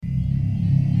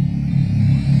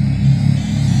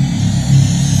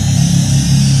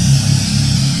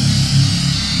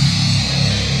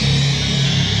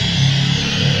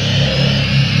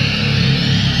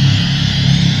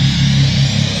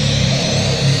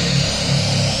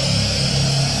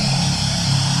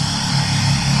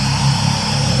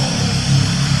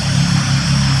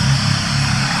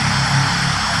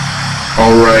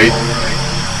Alright,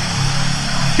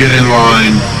 get in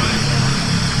line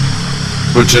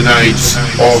for tonight's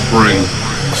offering.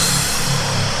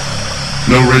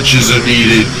 No riches are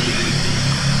needed.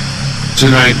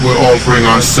 Tonight we're offering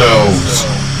ourselves.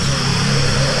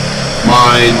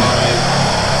 Mind,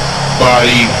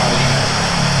 body,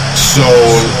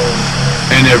 soul,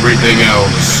 and everything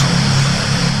else.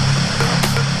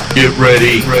 Get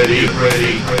ready.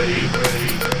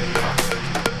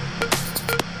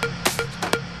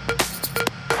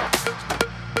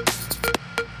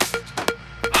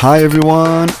 Hi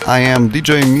everyone, I am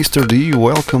DJ Mr. D.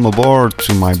 Welcome aboard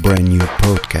to my brand new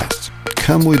podcast.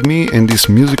 Come with me in this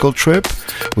musical trip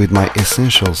with my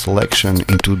essential selection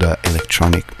into the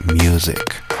electronic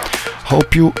music.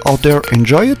 Hope you out there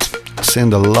enjoy it.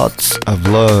 Send a lots of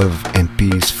love and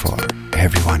peace for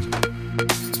everyone.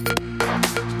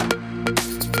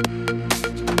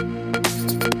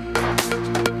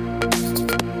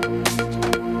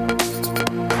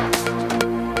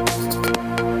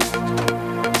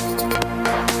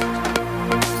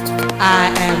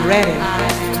 I am ready.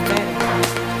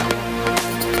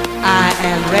 I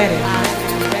am ready.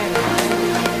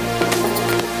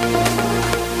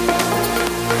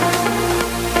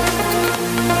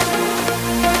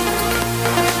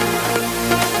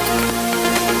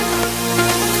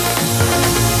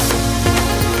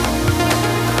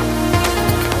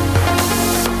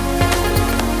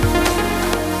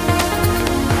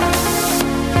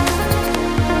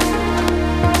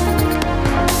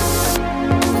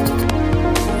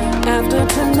 After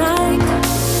tonight,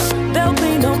 there'll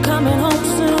be no coming home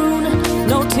soon.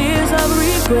 No tears of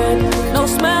regret, no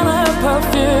smell of her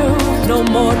perfume. No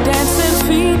more dancing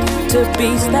feet to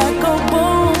beats that go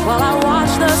boom. While I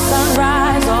watch the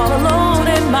sunrise all alone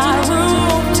in my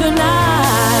room.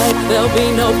 Tonight, there'll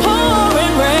be no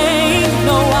pouring rain.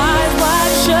 No eyes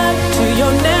wide shut to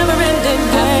your never-ending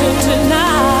game.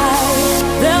 Tonight,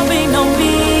 there'll be no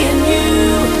me and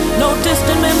you. No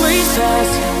distant memories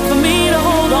past for me to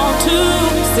hold on to.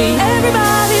 See,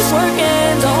 everybody's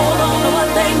working to hold on to what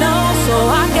they know. So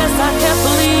I guess I kept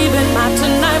believing my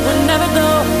tonight would never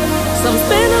go. Some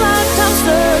spend a lifetime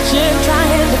searching,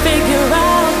 trying to figure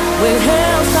out when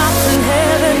hell stops and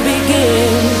heaven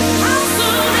begins.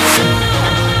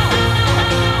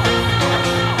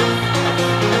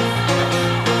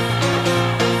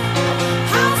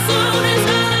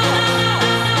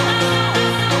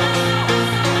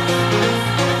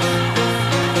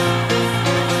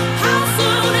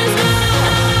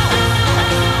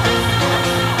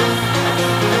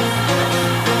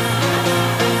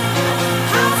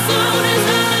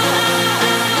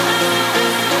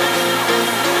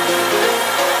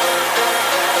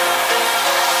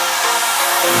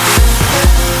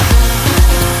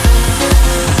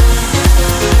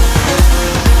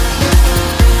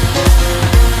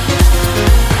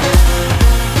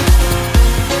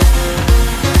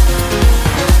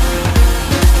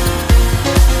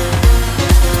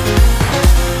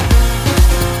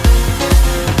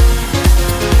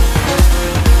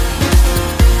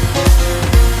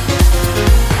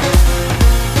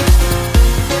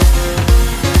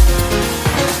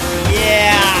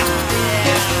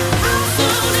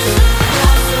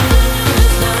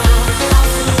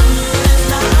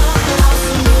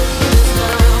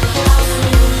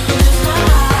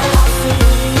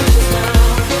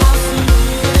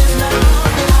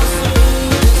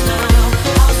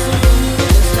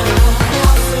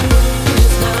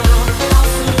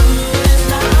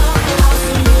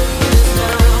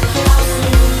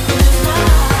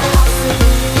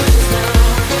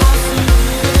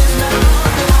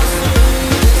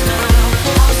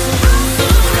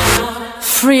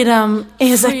 Freedom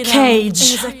is a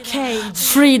cage.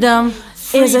 Freedom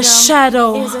is a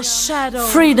shadow.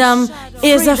 Freedom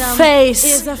is a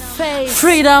face.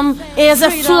 Freedom is a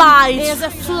flight.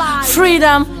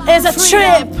 Freedom is a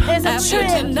trip.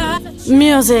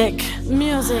 Music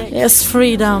is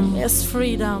freedom. Music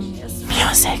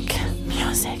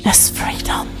is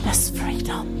freedom.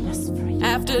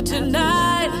 After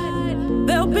tonight,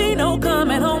 there'll be no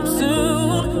coming home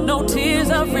soon. No tears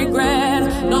of regret,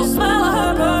 no smell of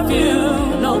her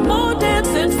perfume. No more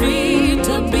dancing feet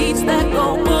to beats that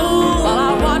go boom. While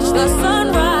I watch the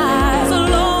sunrise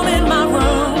alone in my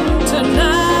room.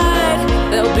 Tonight,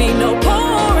 there'll be no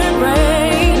pouring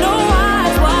rain. No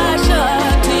eyes wide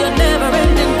shut to your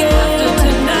never-ending game. After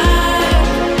tonight,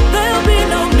 there'll be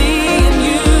no me and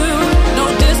you. No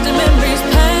distant memories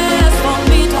past for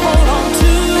me to hold on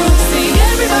to. See,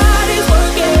 everybody's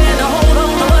working to hold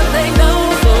on to what they know.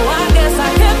 So I guess I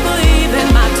kept believing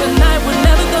my tonight would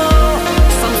never go.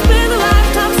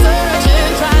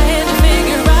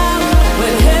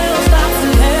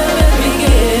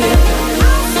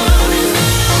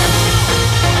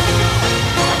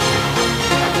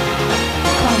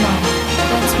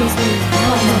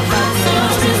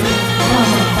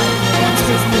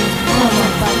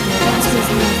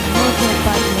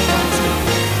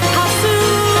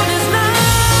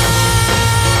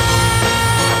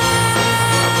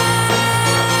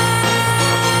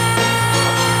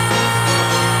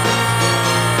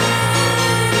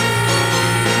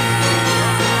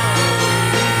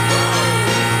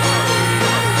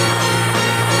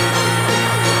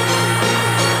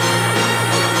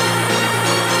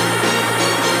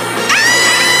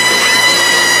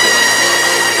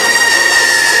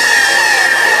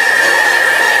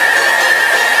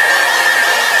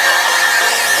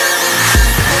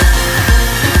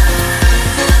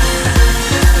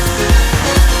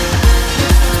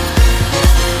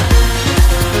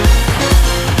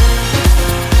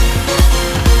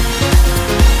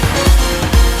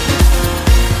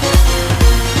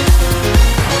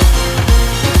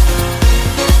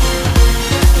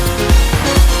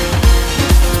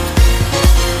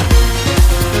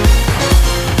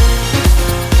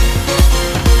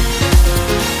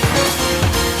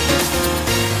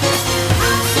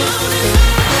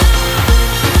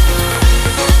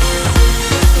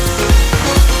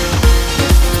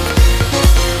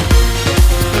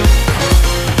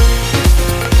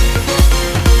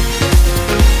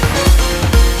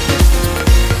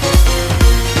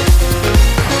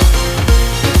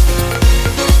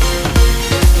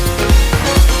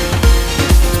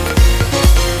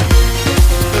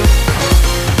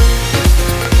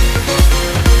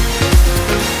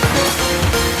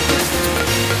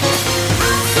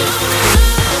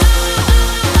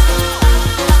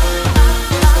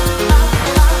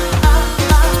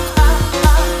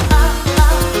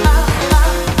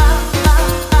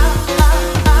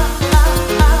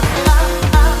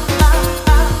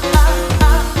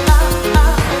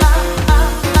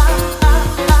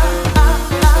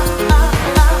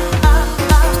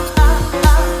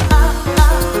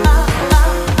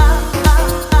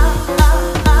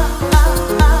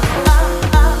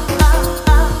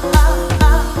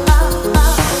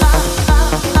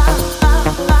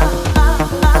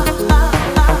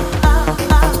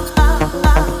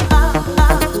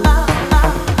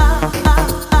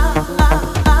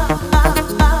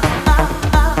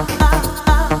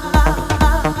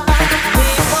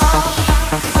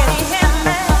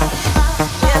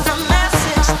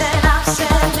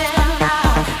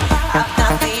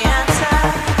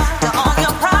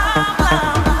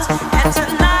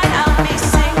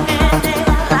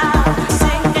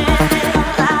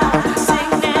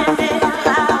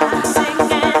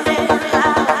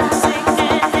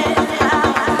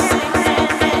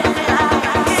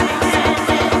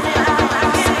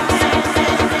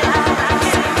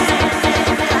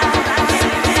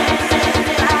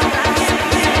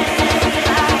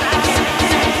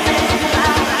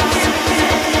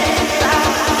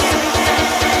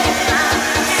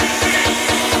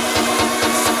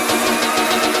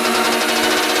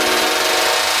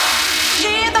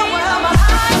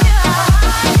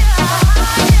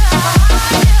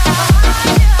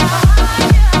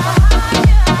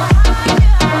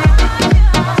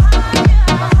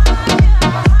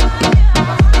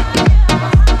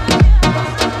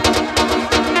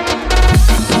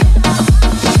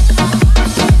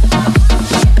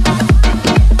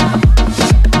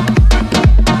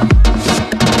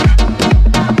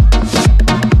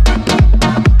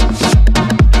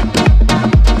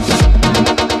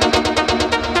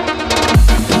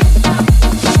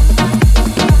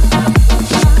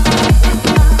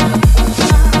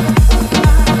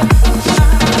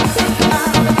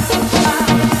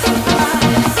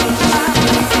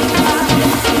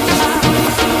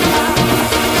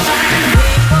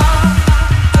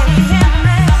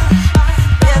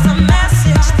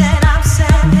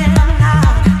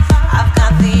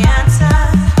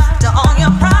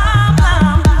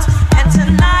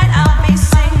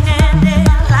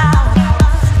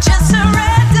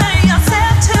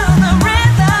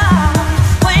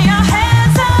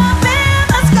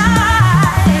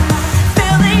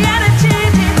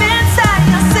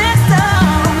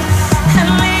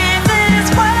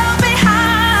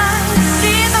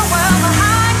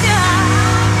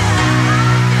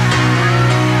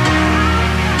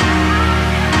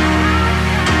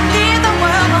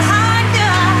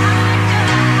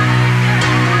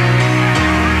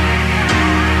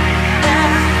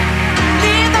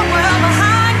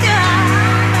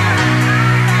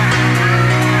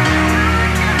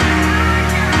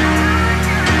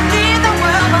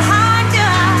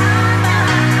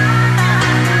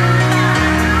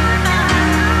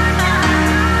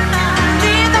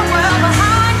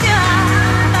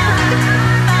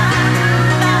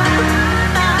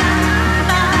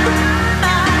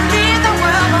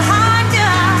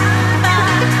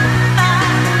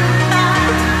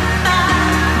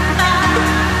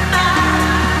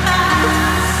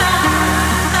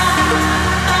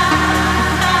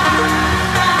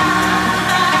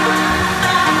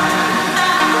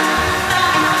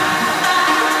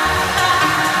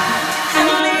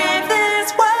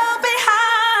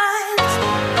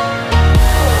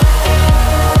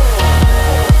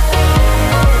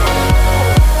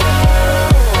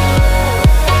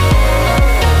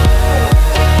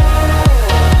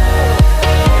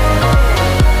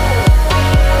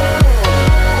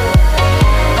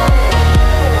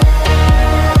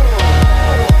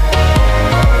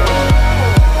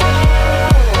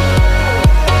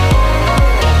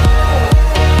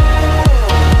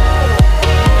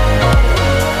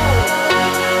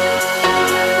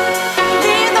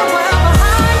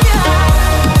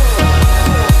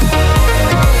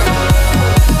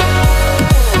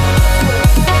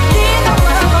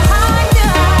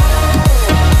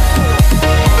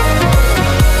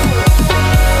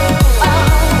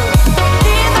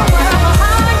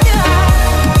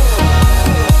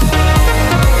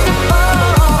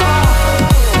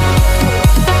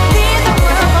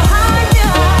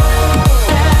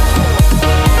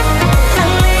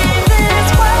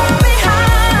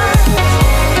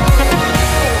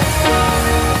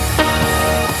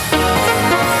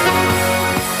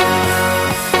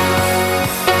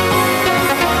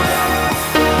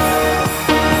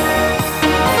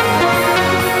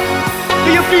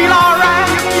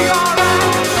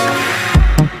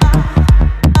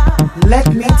 Let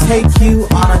me take you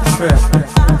on a trip.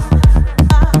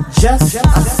 Just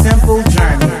a simple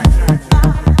journey.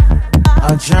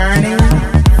 A journey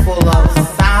full of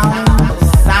sound,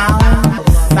 sound,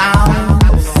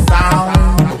 sound,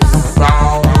 sound,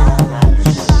 sound.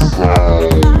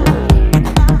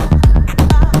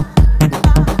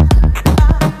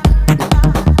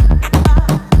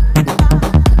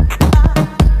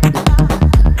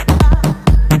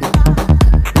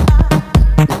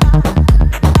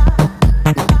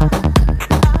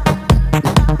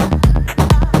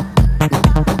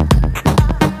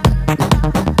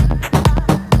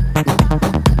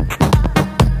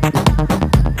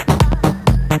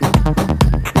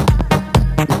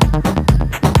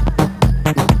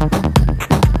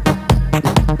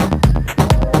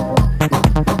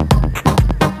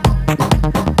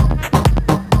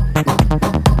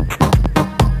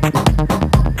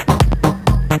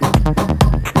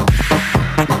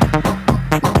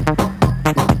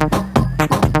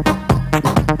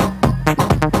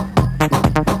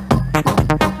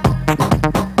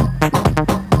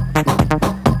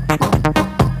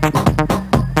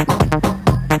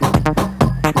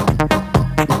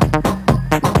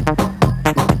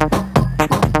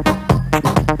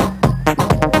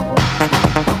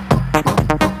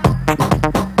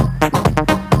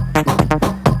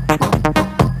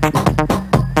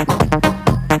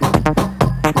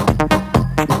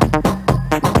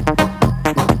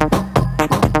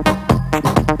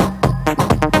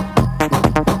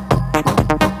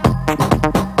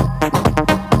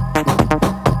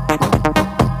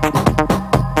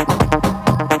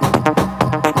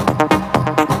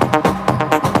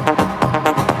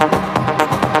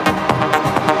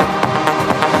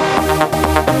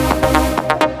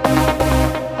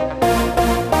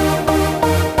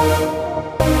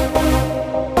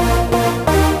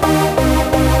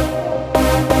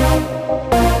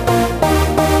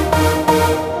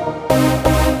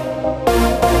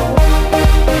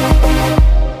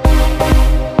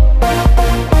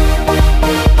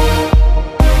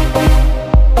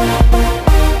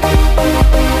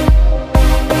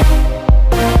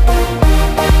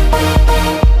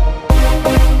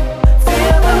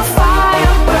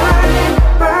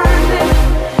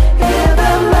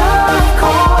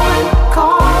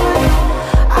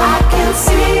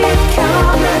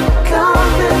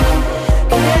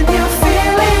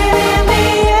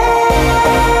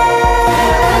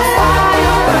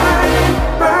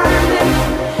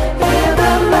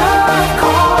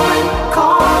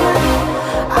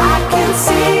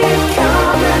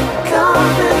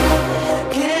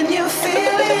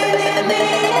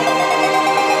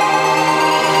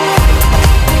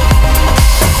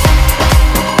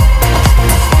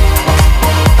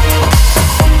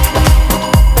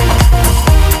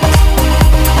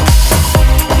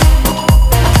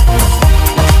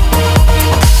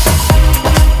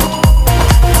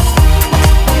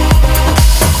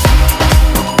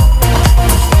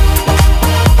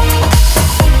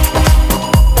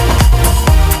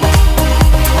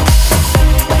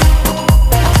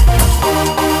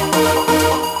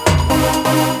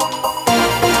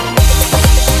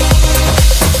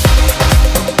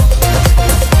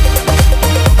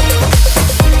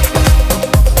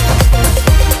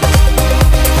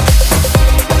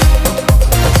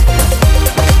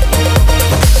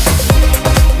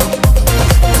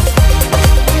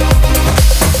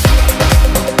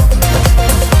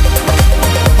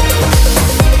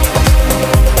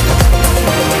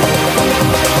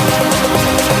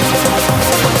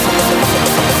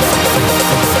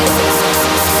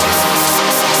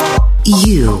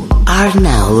 You are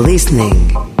now listening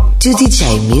to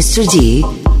DJ Mr. D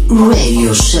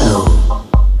Radio Show.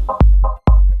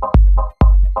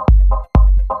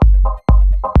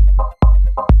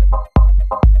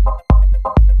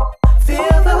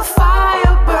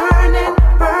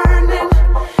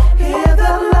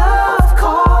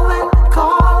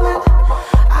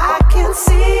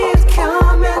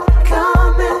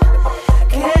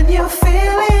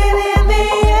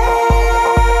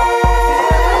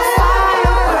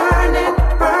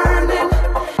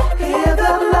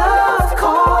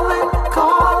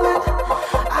 Calling.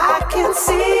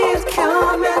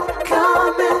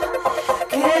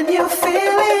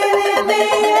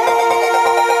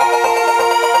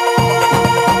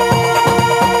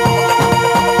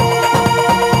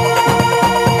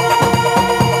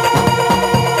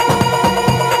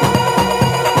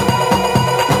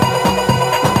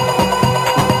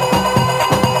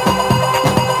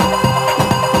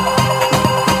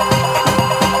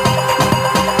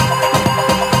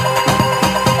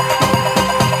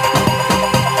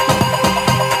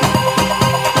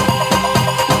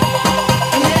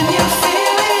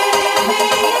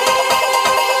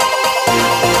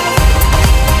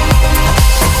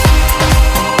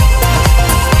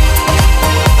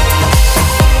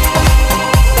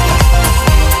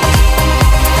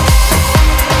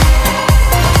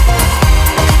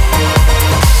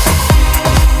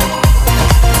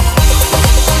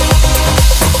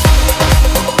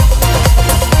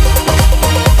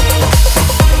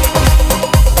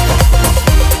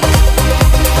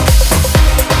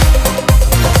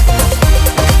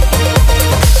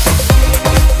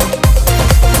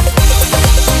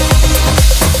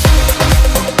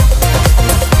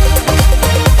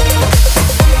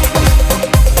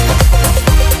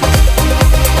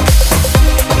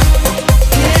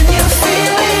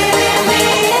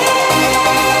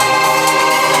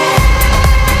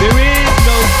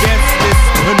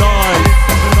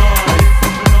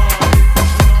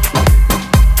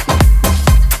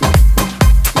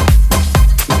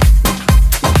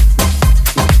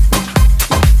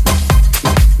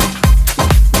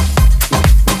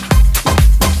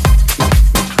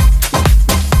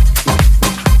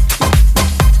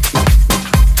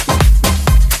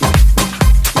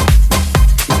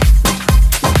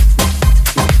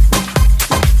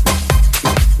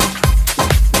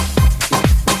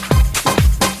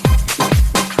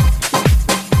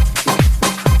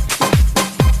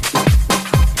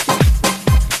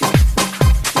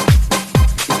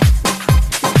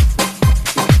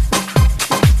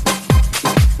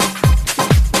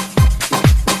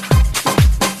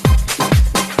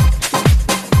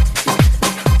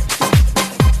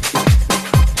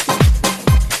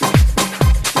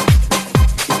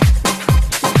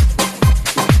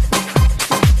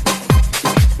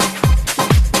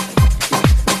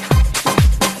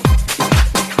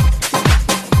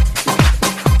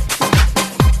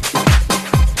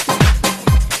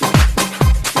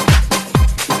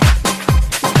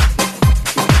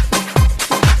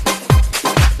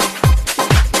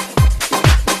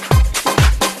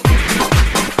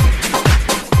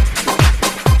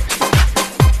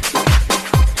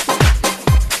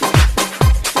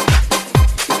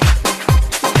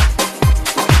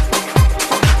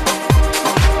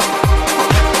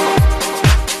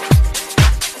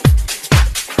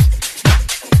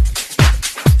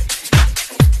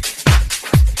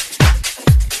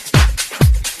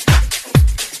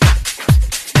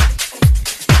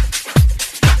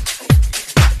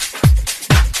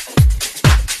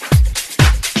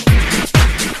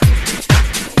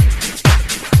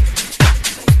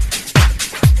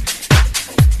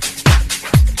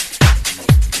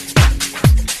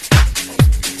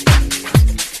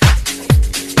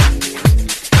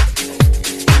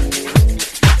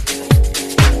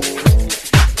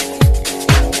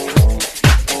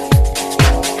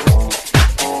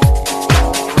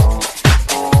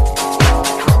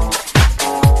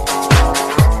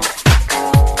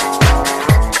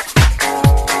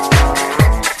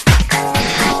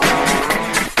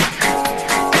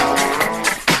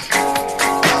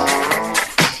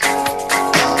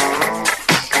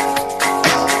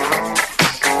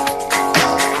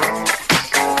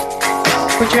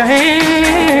 Put your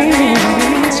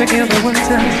hands together one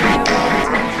time.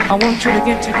 I want you to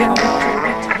get together.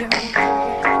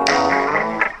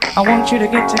 I want you to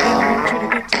get together. I want you to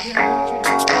get together.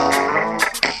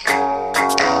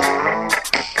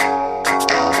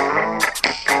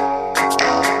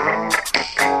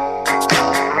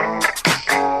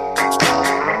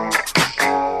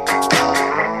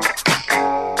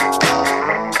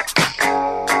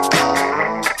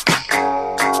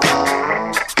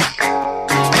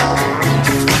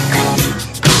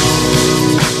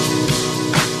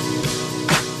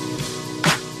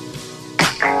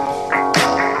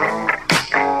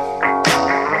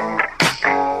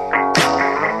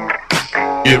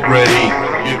 Get ready,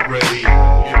 get ready.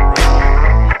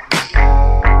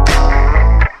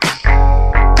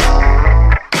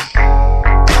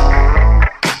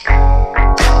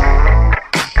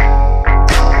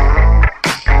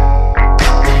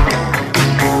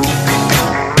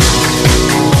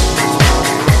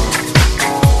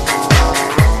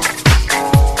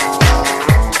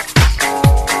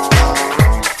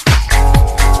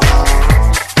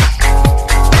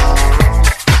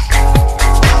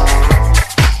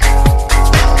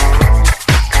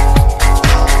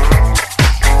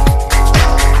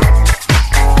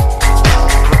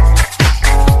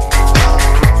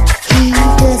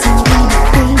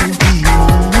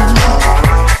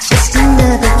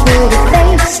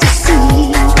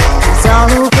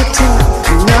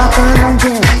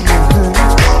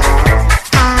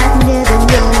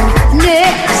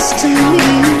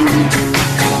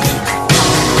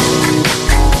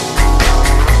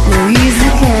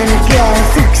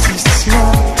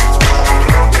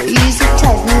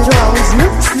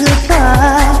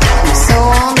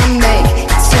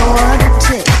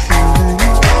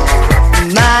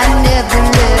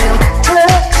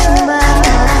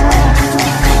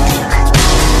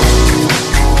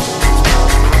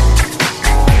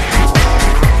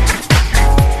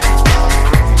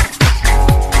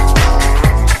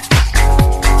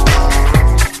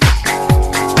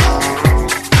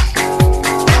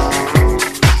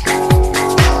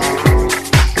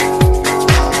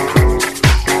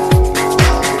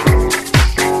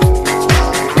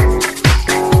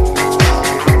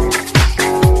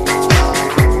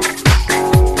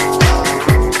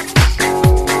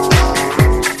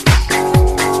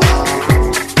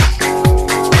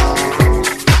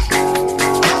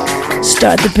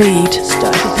 Start the beat.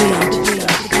 Start the beat.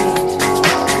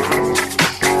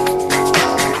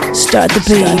 Start the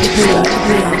beat.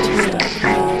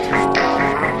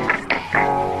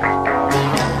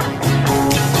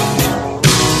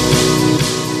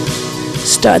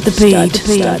 Start the beat.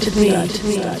 Start the beat.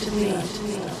 Start the beat.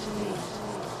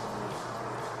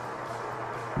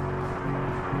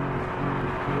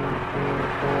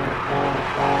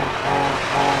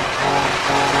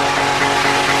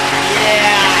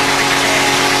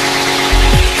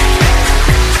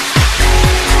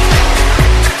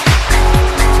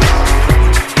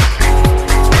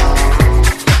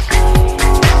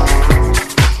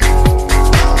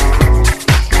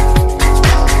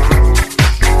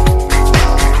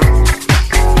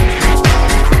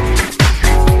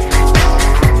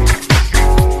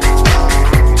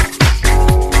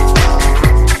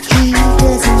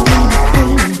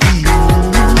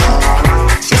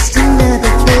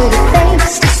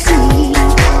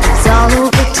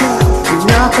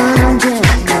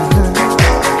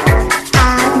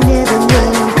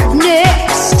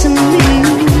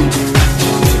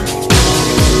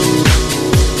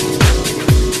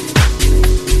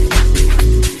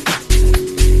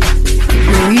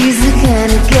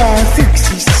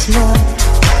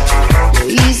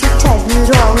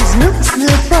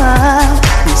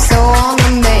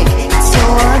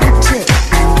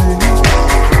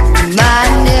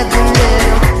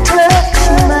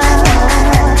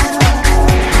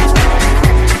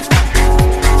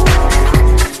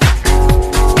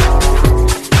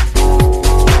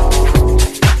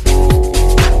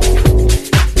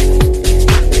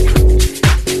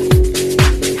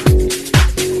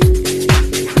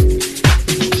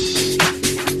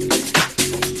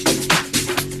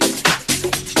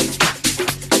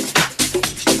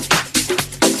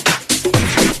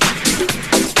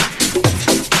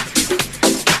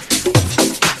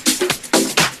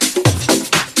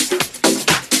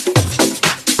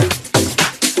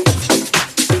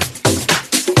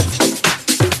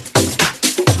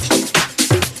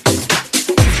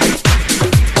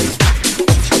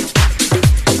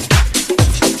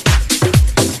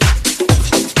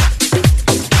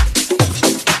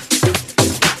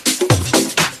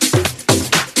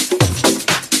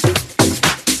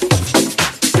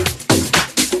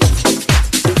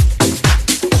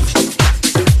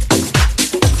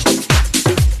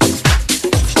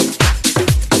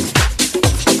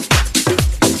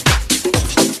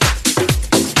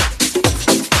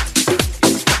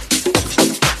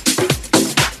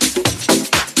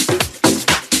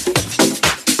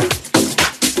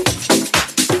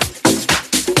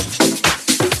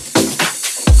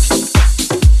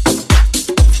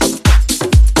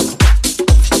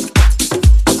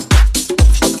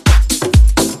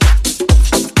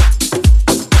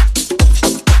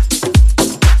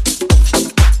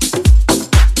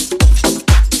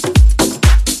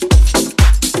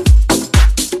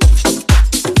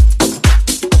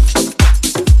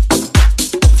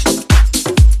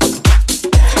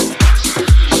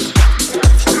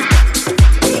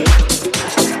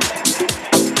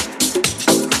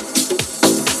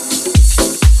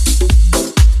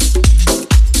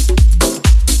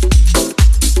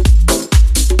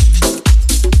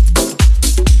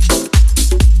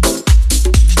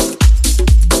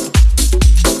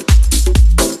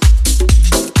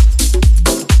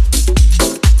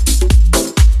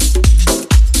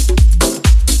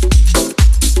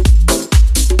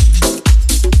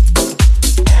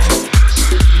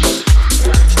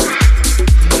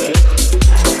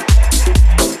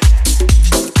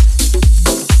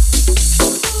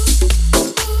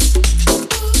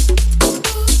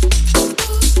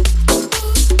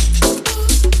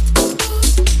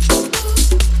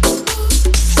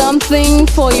 something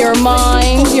for your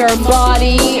mind, your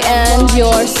body, and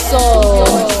your soul.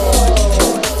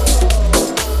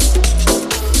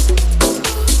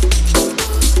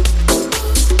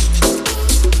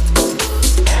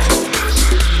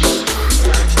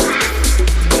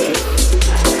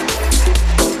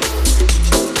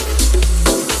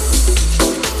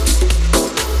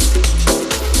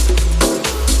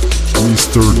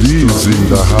 Mr. D's in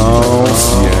the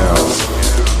house, yeah.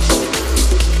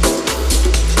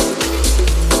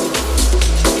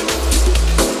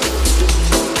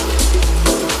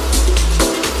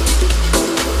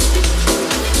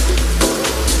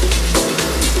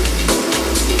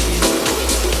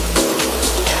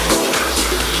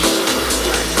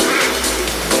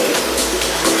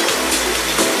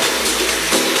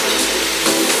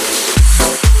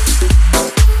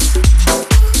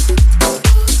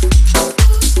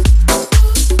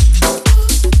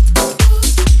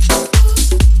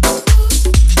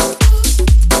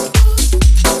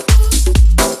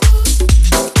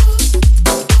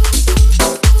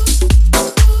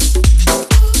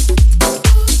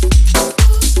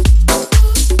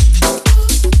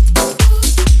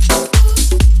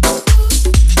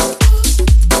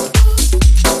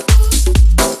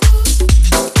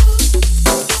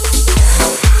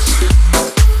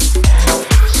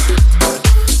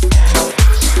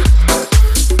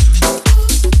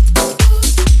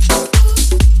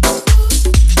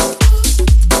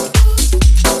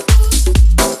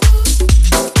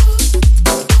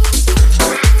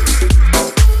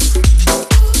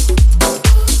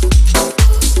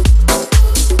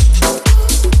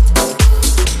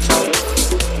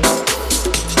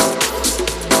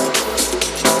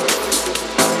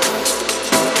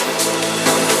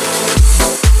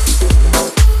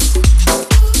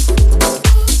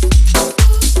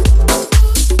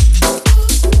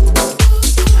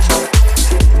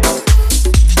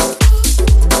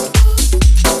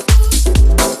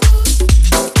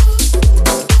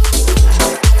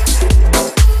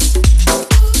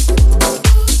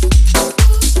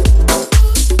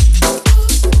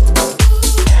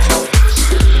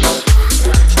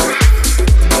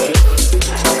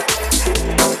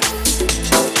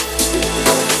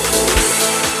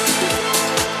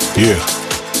 Yeah.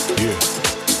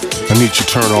 I need you to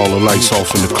turn all the lights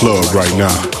off in the club right now.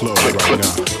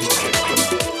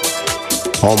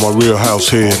 All my real house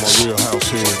heads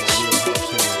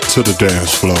to the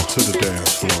dance floor.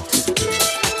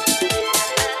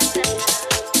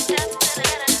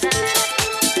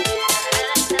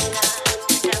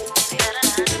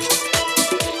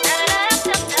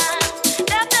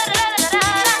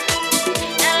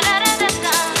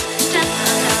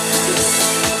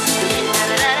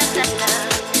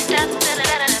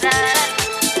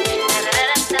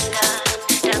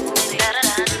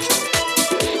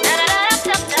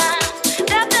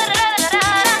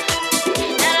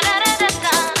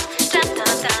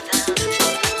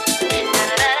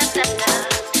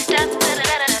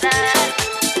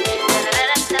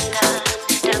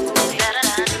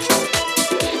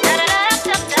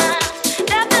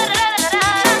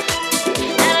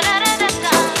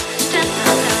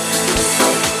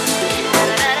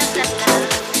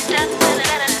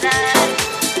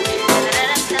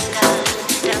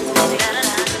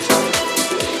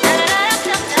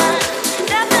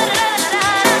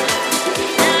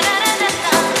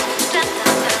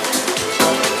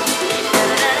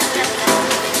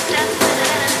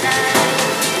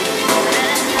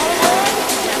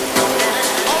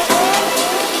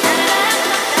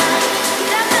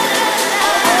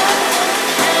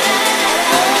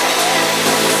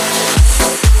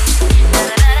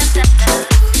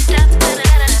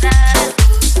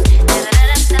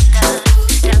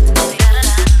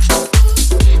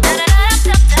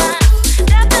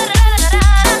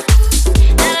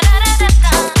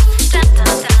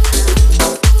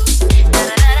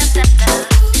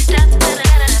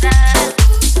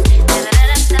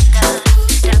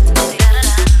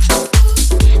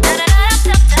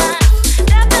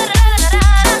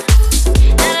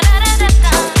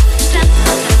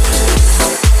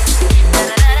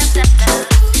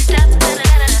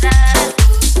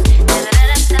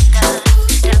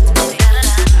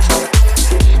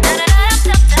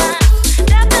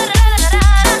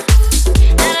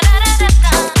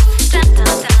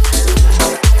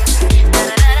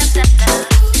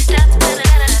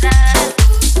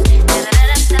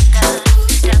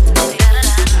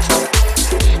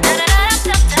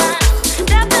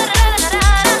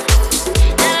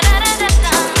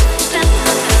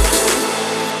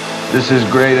 This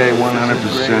is grade A,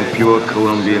 100% pure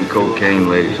Colombian cocaine,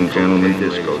 ladies and gentlemen.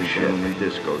 Disco shit.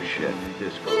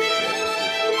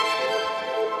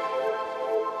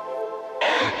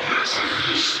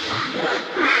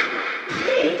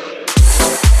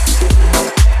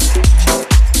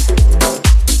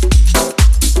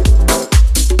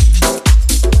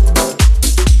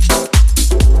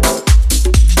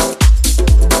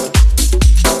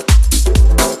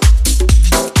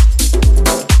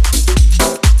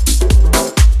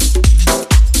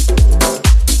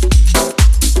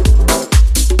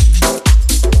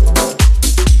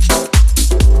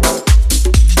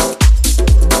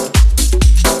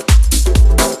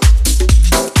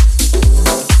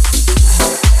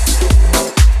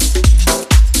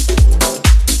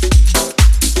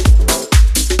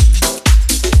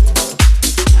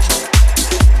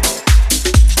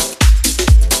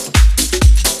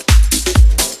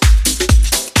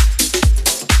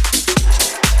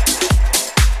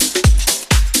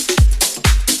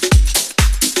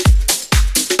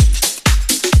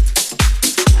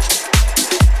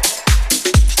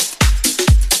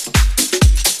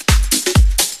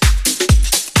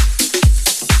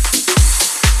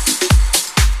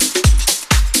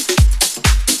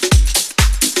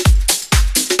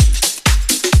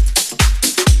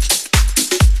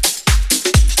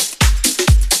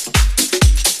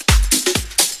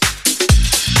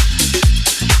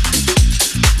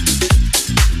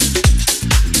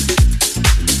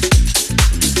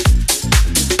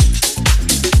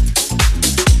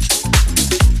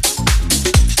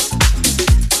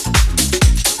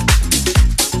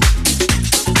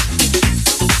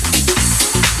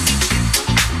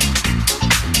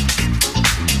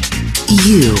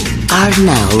 You are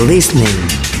now listening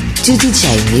to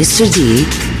DJ Mr. D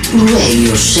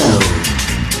Radio Show.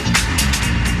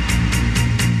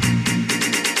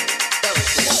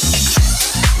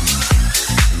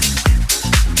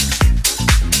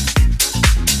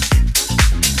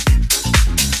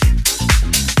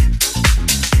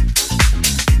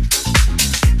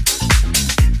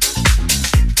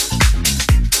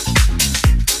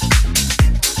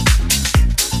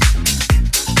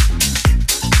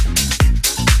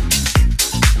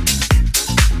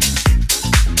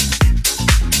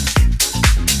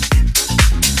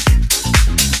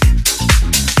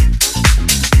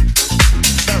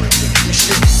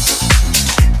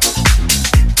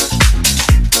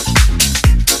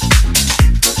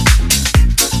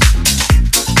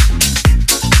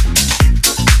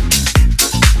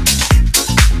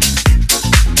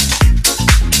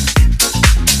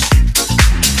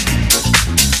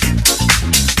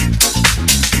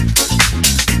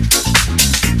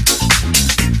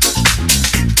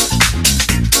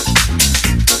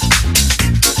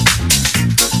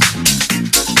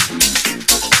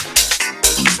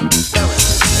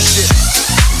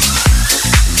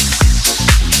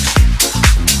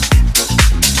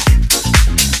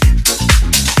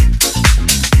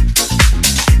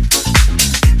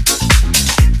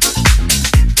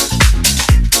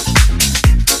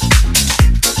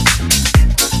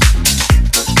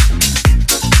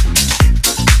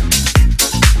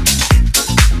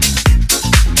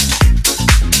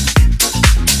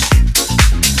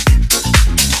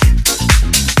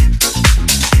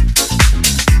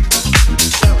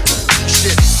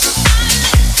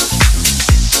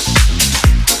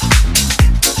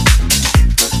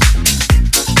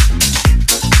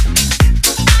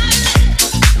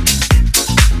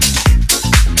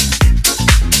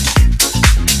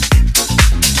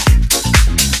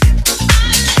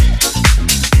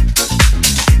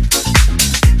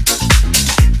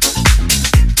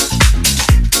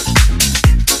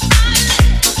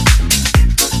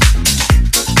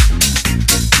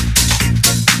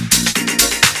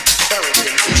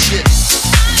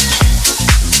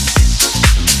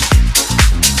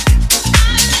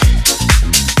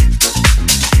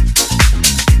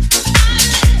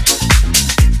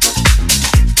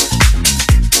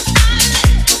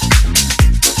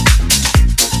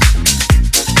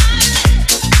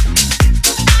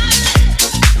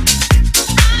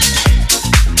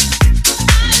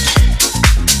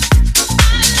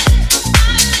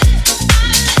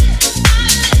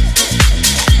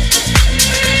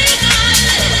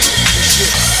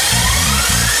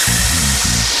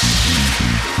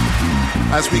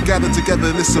 As we gather together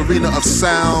in this arena of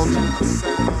sound,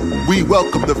 we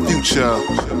welcome the future.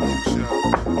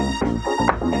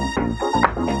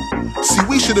 See,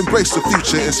 we should embrace the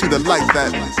future and see the light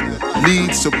that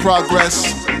leads to progress.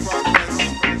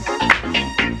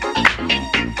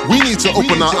 We need to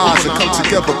open our eyes and come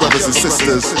together, brothers and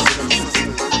sisters.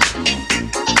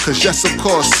 Cause yes, of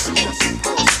course,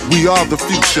 we are the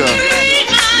future.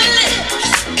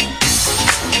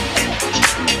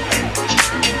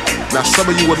 Now some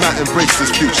of you will not embrace this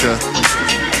future.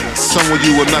 Some of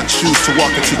you will not choose to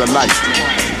walk into the light.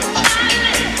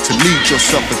 to lead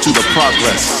yourself into the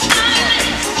progress.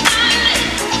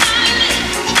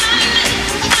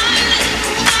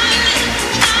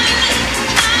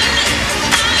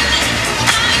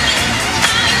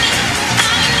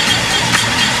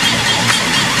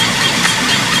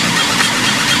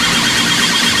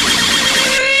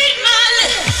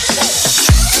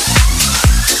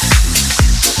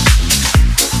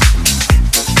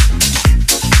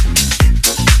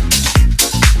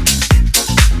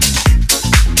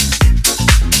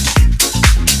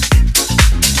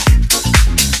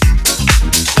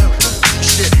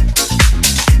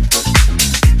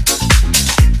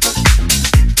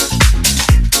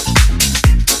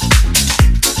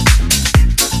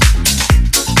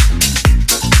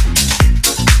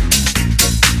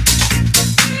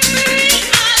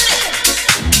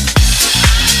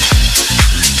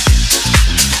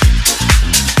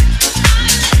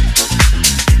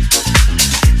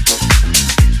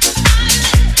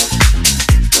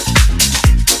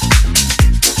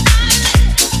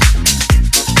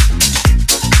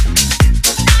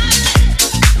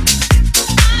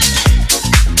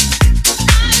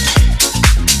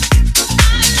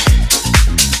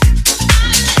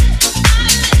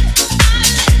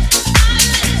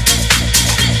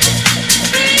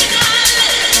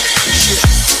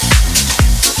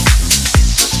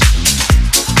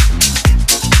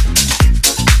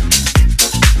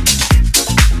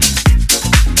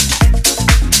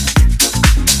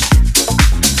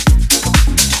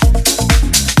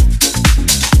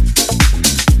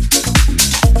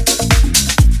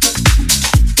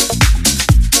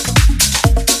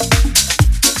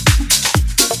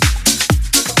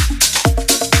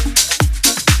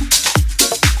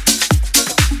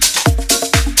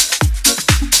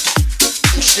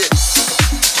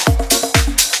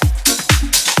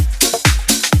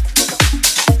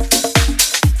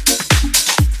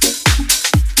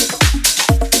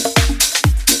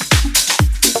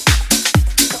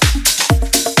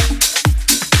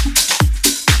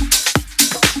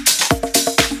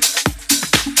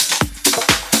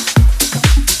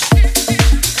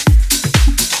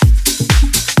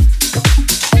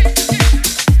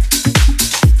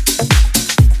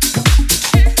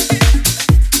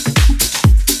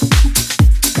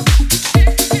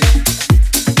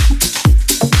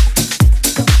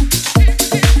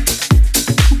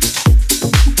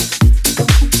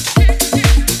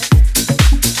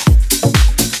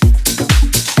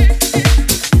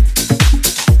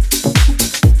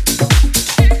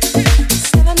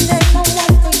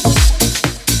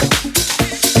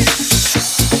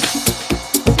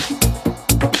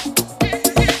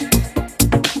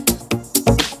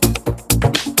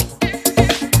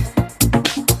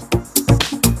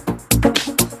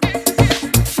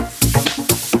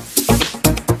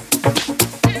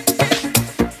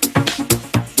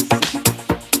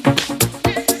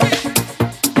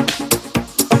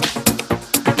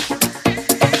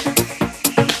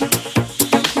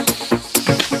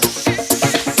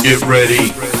 Get ready.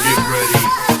 Get ready.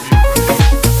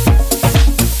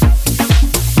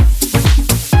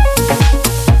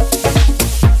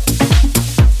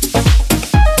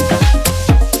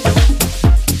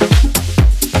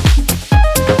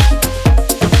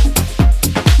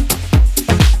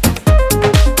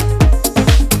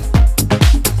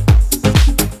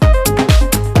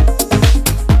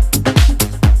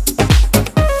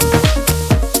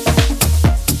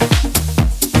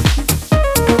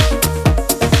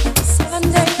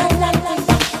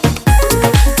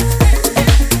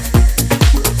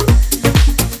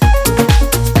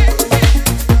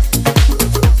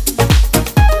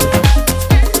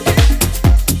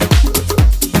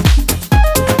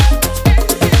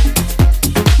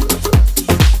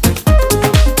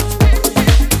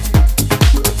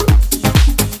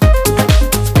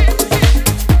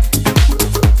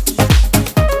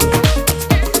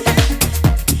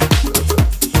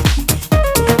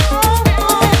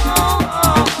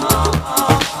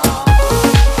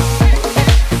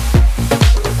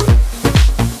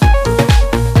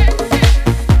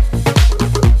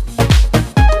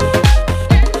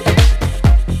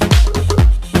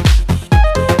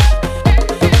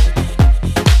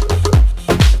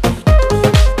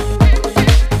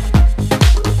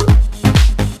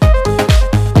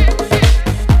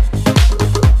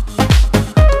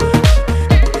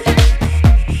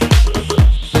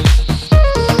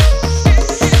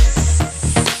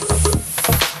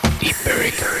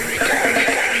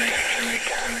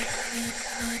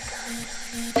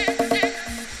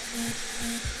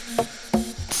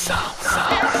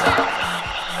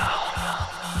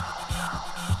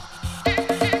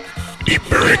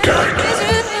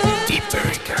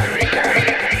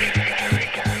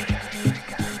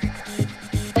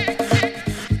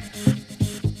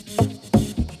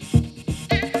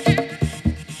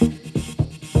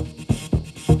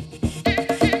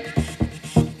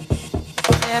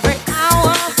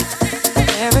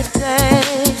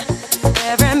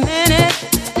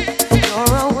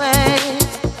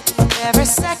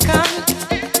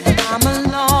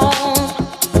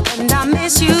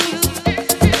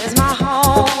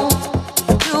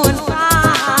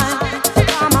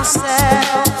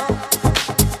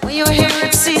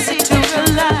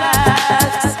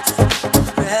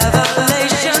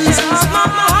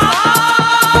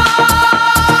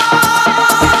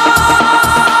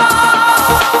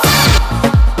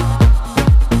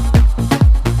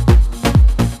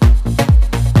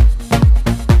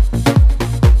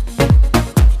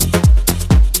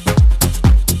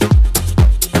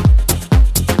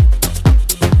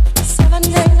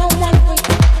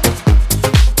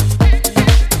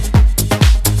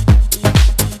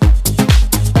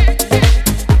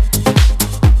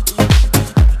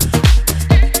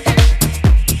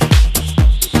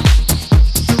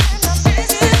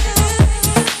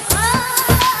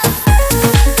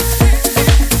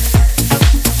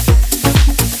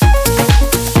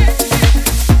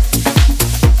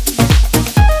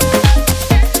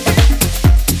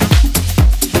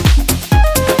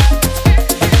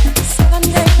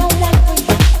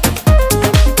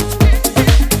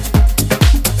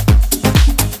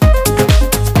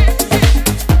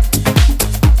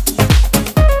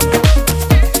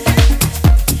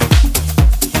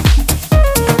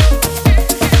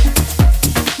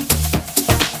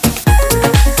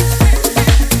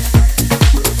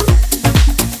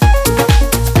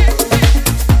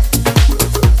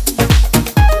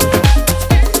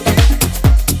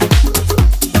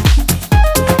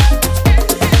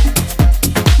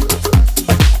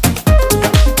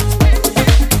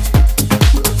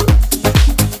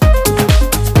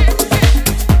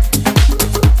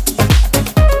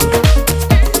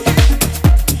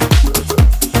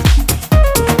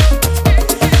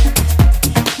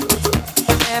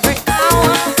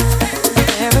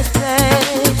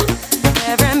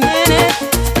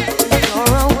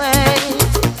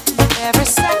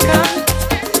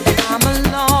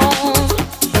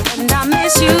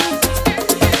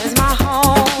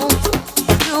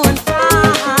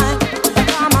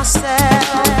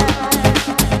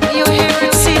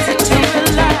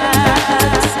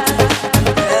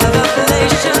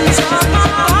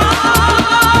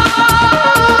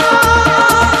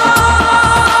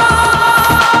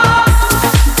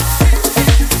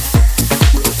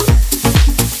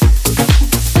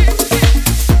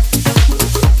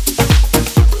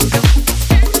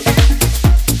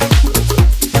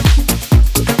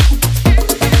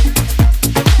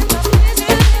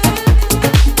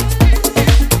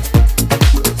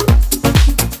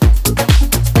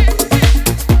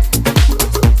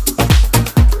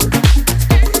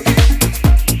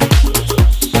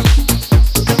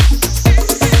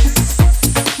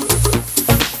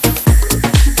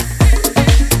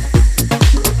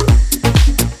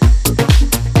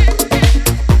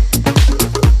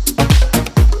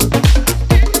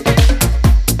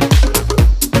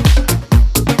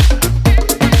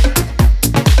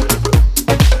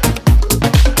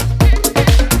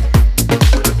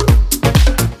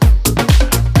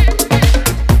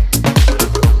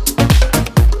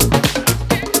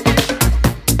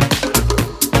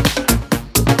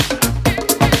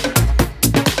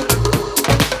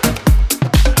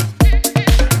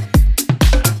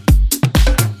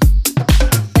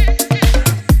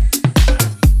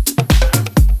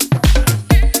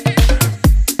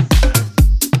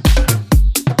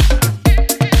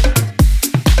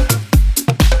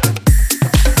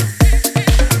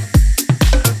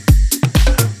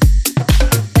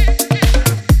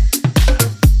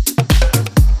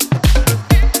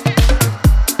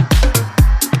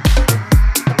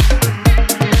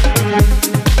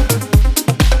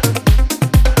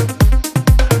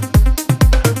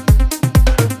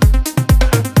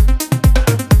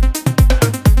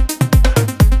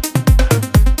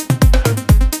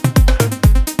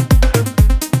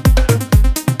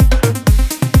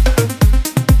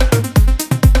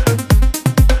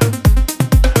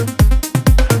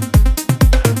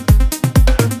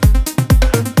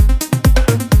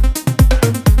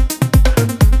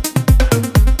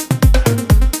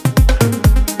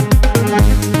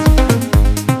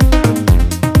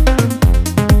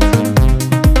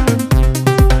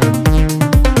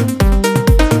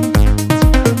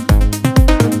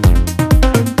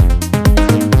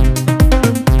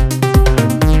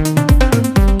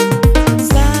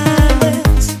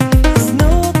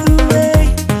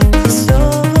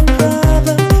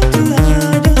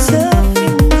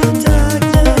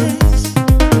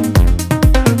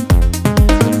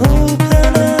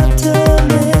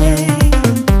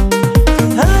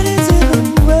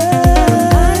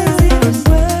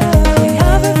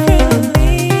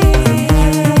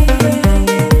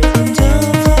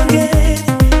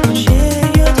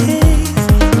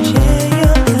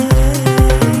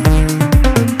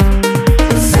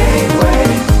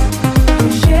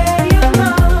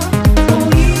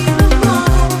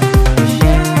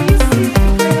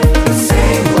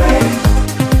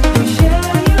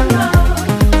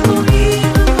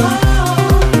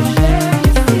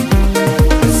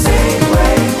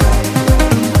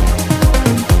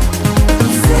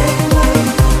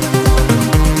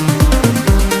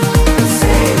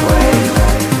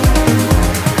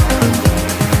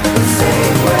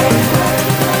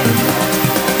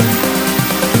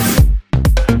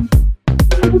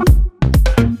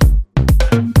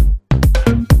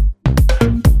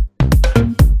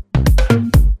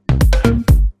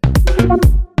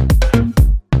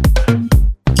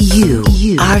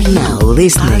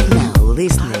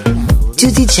 listening to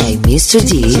DJ Mr.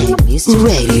 D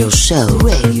Radio Show.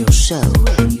 Radio Show.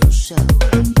 Radio Show.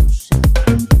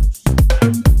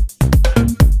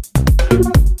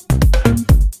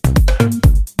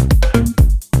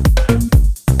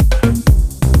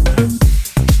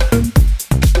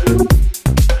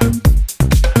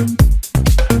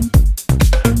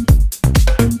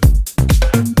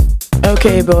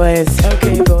 Okay, boys.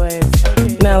 Okay, boys.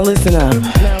 Okay. Now listen up.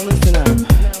 Now listen up.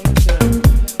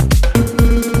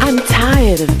 I'm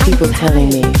tired of people telling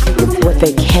me what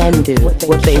they can do,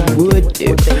 what they would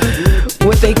do,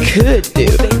 what they could do,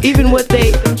 even what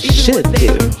they should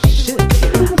do.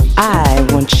 I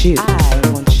want you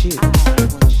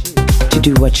to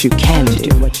do what you can do,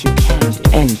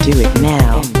 and do it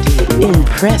now.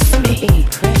 Impress me.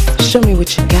 Show me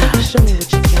what you got.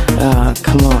 Oh,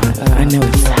 come on. I know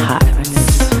it's hot.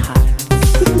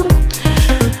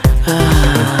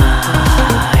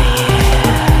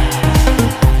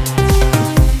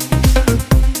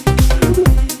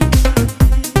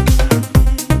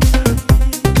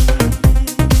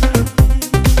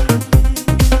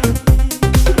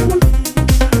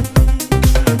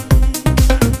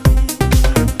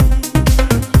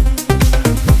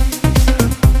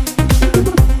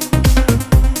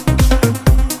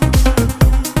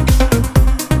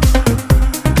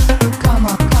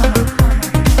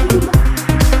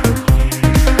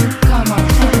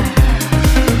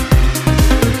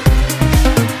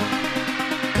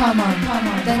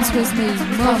 dance with me,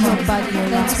 move your body,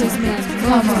 dance with me,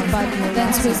 move your body,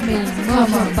 dance with me, move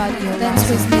your body, dance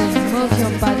with me, move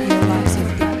your body, dance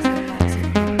with me.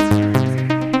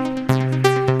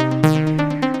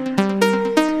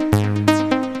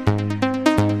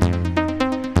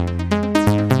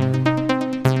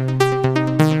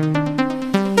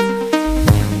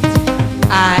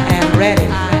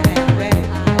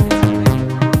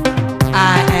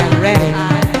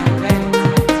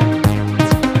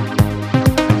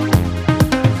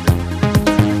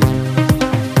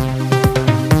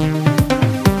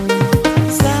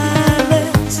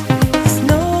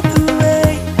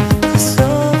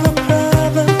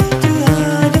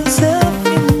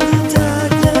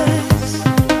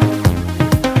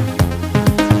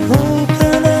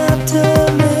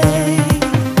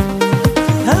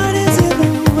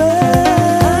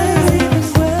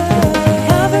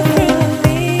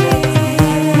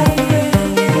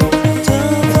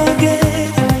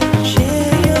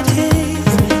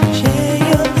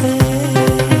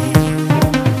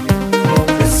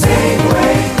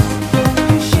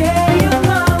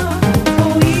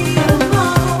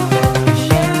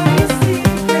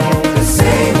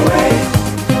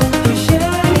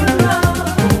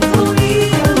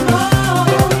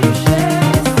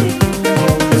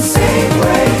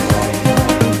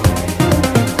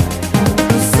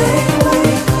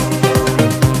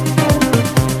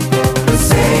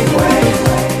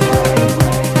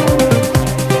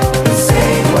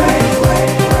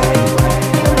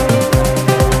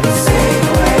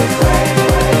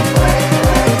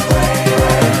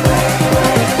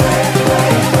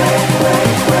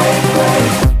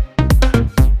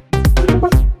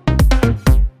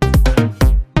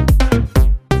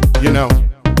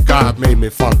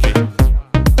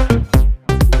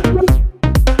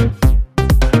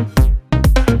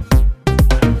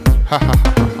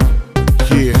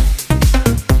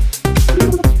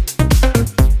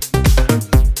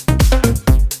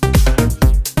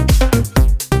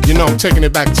 Taking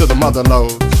it back to the mother lode,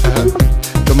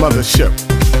 the mothership.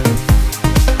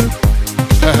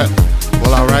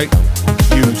 Well, alright,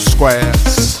 you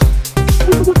squares.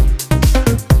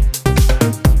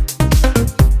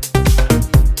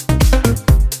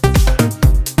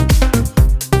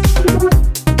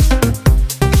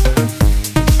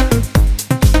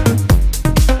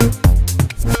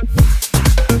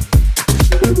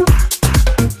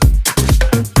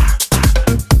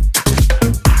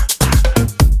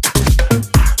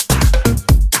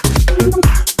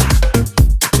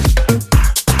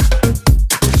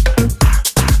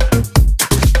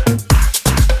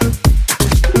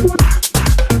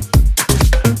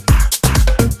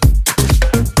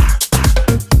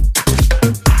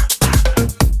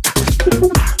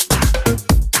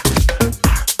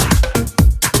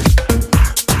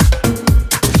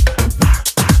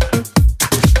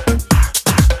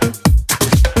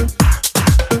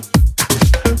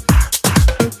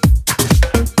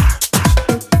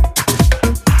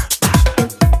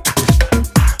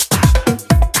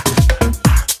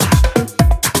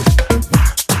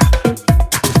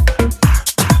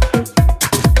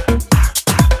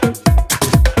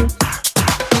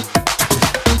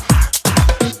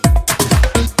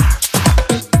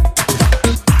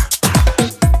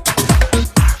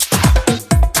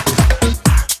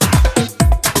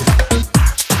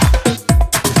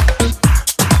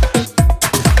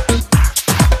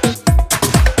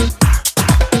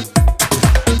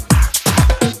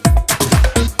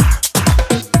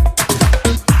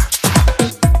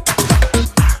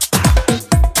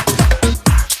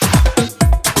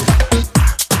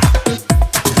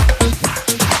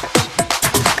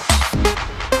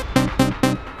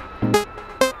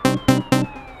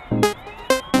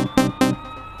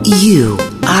 You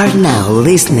are now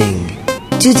listening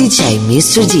to DJ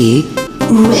Mr. D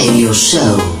Radio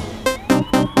Show.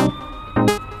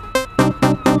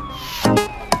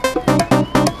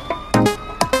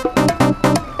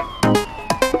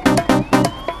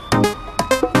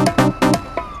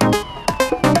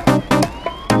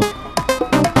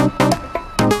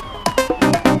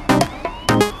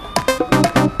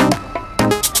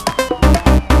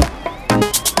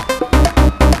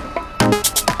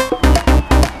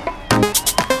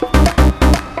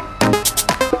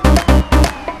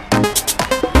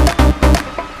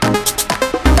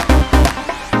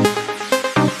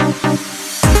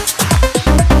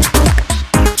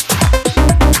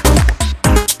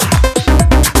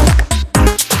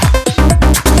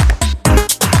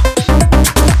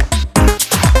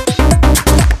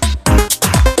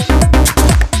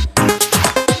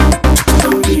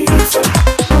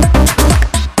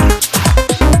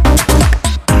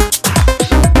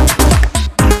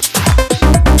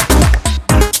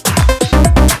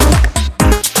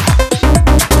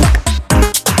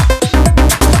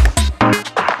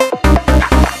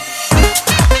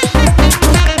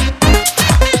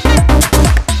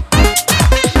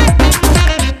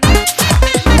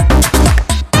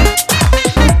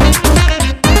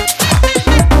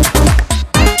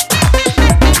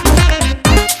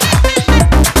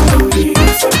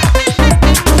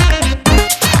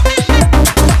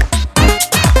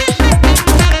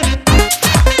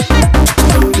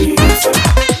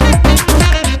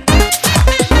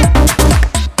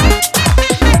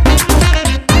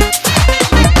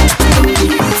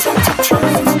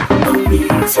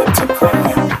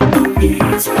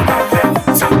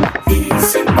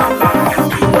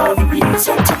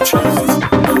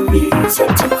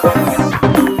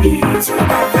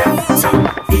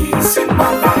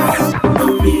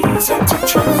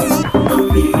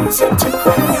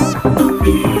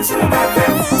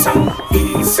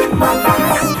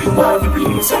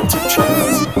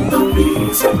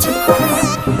 reason to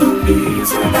cry, the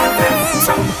reason I had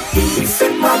some peace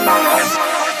in my life.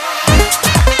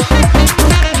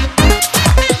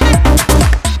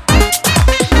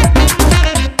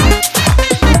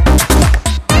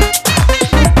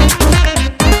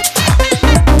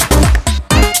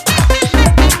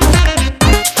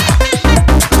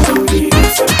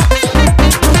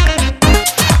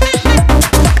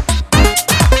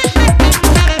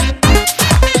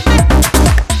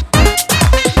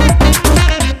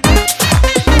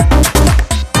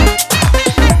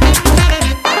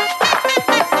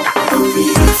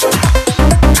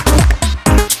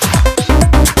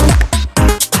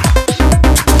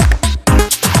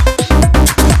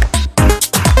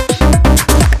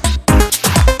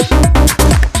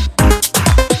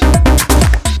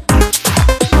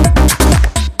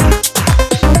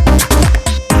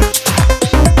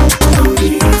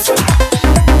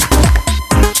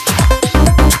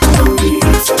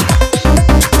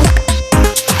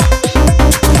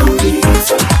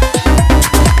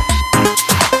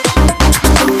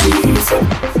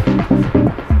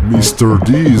 Mr.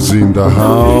 D's in the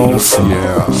house,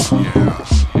 yeah.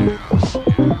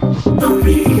 The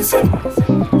reason.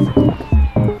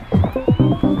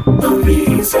 The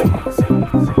reason.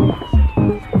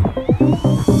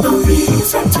 The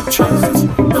reason to trust.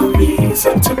 The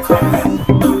reason to cry.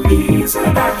 The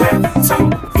reason I had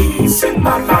some peace in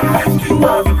my life. You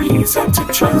are the reason to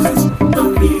trust. The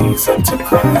reason to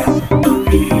cry.